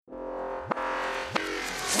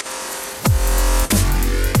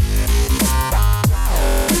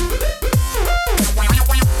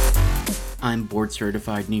I'm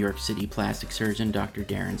board-certified New York City plastic surgeon Dr.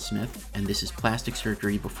 Darren Smith, and this is Plastic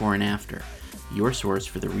Surgery Before and After, your source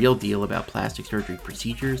for the real deal about plastic surgery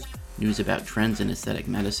procedures, news about trends in aesthetic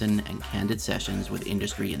medicine, and candid sessions with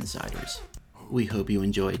industry insiders. We hope you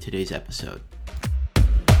enjoy today's episode.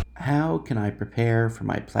 How can I prepare for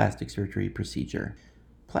my plastic surgery procedure?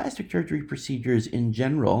 Plastic surgery procedures in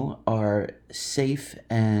general are safe,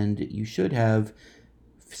 and you should have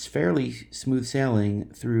fairly smooth sailing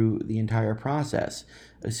through the entire process,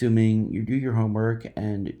 assuming you do your homework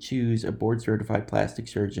and choose a board-certified plastic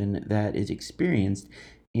surgeon that is experienced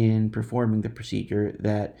in performing the procedure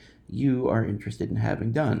that you are interested in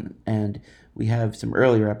having done. And we have some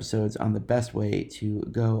earlier episodes on the best way to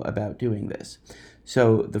go about doing this.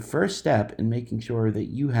 So the first step in making sure that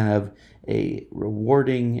you have a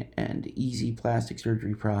rewarding and easy plastic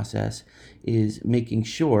surgery process is making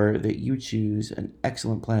sure that you choose an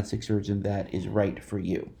excellent plastic surgeon that is right for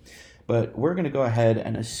you. But we're going to go ahead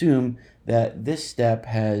and assume that this step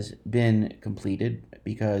has been completed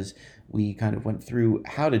because we kind of went through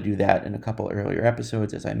how to do that in a couple earlier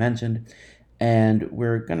episodes, as I mentioned. And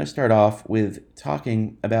we're going to start off with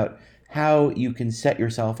talking about how you can set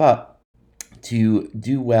yourself up to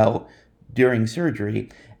do well during surgery,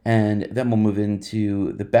 and then we'll move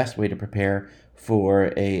into the best way to prepare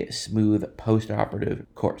for a smooth post-operative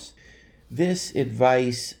course. This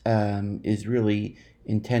advice is really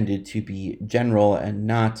intended to be general and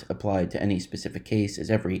not applied to any specific case,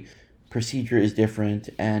 as every procedure is different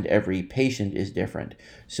and every patient is different.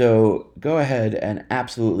 So go ahead and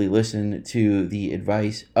absolutely listen to the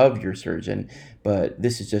advice of your surgeon, but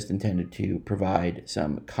this is just intended to provide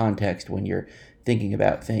some context when you're thinking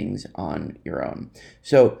about things on your own.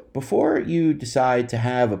 So before you decide to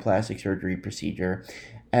have a plastic surgery procedure,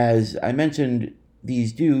 as I mentioned,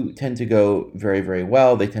 these do tend to go very, very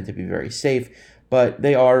well. They tend to be very safe, but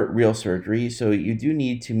they are real surgery, so you do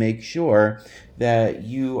need to make sure that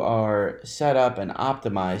you are set up and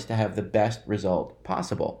optimized to have the best result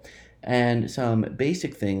possible. And some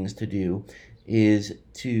basic things to do is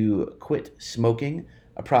to quit smoking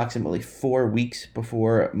approximately 4 weeks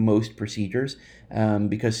before most procedures,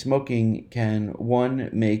 because smoking can, one,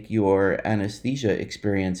 make your anesthesia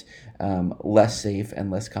experience less safe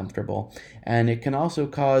and less comfortable, and it can also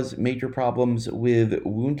cause major problems with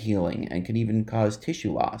wound healing and can even cause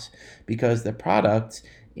tissue loss, because the products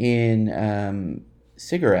in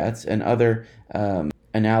cigarettes and other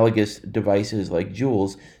analogous devices like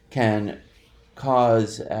Juuls can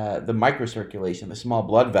cause the microcirculation, the small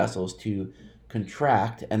blood vessels, to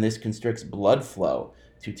contract, and this constricts blood flow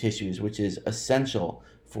to tissues, which is essential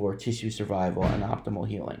for tissue survival and optimal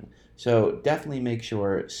healing. So definitely make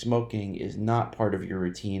sure smoking is not part of your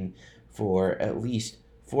routine for at least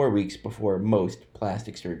 4 weeks before most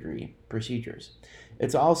plastic surgery procedures.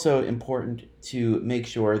 It's also important to make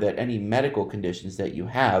sure that any medical conditions that you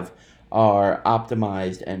have are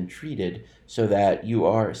optimized and treated so that you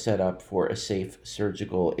are set up for a safe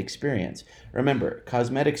surgical experience. Remember,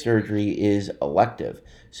 cosmetic surgery is elective,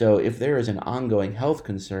 so if there is an ongoing health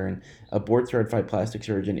concern, a board-certified plastic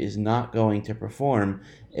surgeon is not going to perform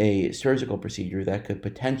a surgical procedure that could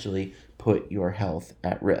potentially put your health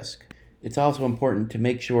at risk. It's also important to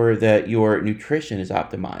make sure that your nutrition is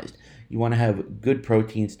optimized. You want to have good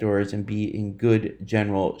protein stores and be in good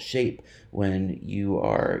general shape when you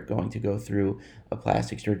are going to go through a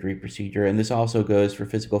plastic surgery procedure. And this also goes for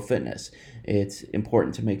physical fitness. It's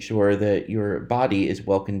important to make sure that your body is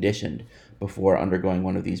well conditioned before undergoing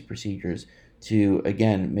one of these procedures to,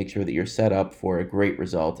 again, make sure that you're set up for a great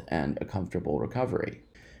result and a comfortable recovery.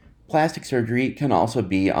 Plastic surgery can also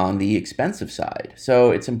be on the expensive side,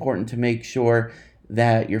 so it's important to make sure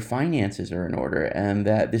that your finances are in order and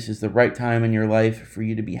that this is the right time in your life for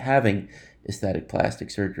you to be having aesthetic plastic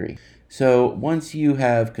surgery. So once you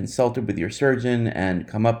have consulted with your surgeon and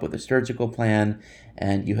come up with a surgical plan,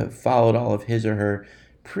 and you have followed all of his or her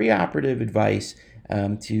preoperative advice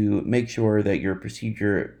to make sure that your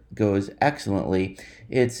procedure goes excellently,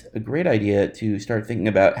 it's a great idea to start thinking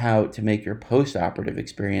about how to make your post-operative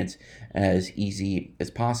experience as easy as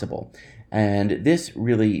possible. And this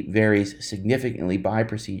really varies significantly by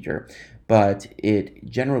procedure, but it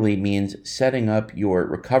generally means setting up your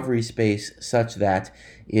recovery space such that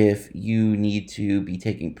if you need to be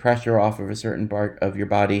taking pressure off of a certain part of your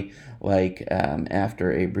body, like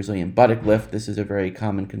after a Brazilian buttock lift, this is a very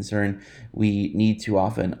common concern. We need to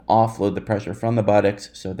often offload the pressure from the buttocks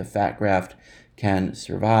so the fat graft can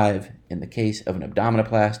survive. In the case of an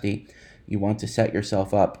abdominoplasty, you want to set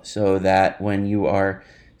yourself up so that when you are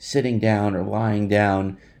sitting down or lying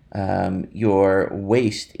down, your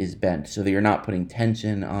waist is bent so that you're not putting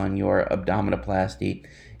tension on your abdominoplasty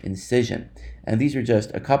incision. And these are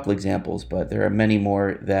just a couple examples, but there are many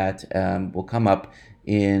more that will come up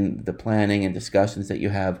in the planning and discussions that you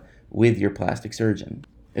have with your plastic surgeon.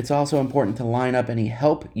 It's also important to line up any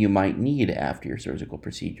help you might need after your surgical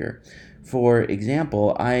procedure. For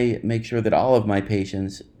example, I make sure that all of my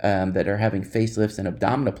patients that are having facelifts and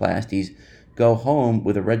abdominoplasties go home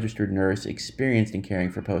with a registered nurse experienced in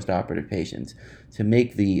caring for postoperative patients to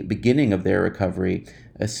make the beginning of their recovery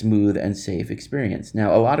a smooth and safe experience.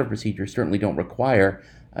 Now, a lot of procedures certainly don't require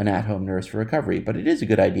an at-home nurse for recovery, but it is a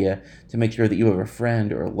good idea to make sure that you have a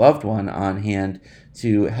friend or a loved one on hand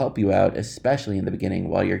to help you out, especially in the beginning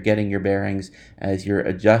while you're getting your bearings as you're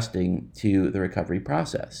adjusting to the recovery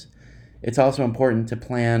process. It's also important to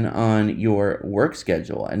plan on your work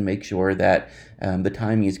schedule and make sure that the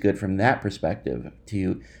timing is good from that perspective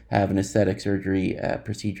to have an aesthetic surgery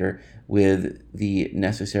procedure with the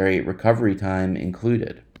necessary recovery time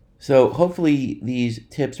included. So hopefully these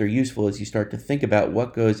tips are useful as you start to think about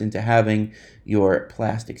what goes into having your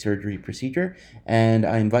plastic surgery procedure. And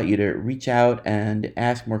I invite you to reach out and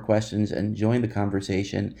ask more questions and join the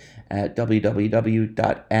conversation at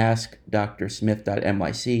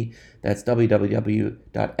www.askdrsmith.nyc. That's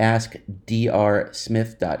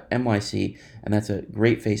www.askdrsmith.nyc. And that's a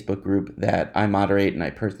great Facebook group that I moderate and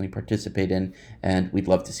I personally participate in, and we'd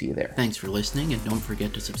love to see you there. Thanks for listening, and don't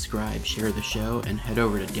forget to subscribe, share the show, and head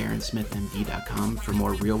over to DarrenSmithMD.com for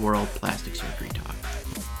more real-world plastic surgery talk.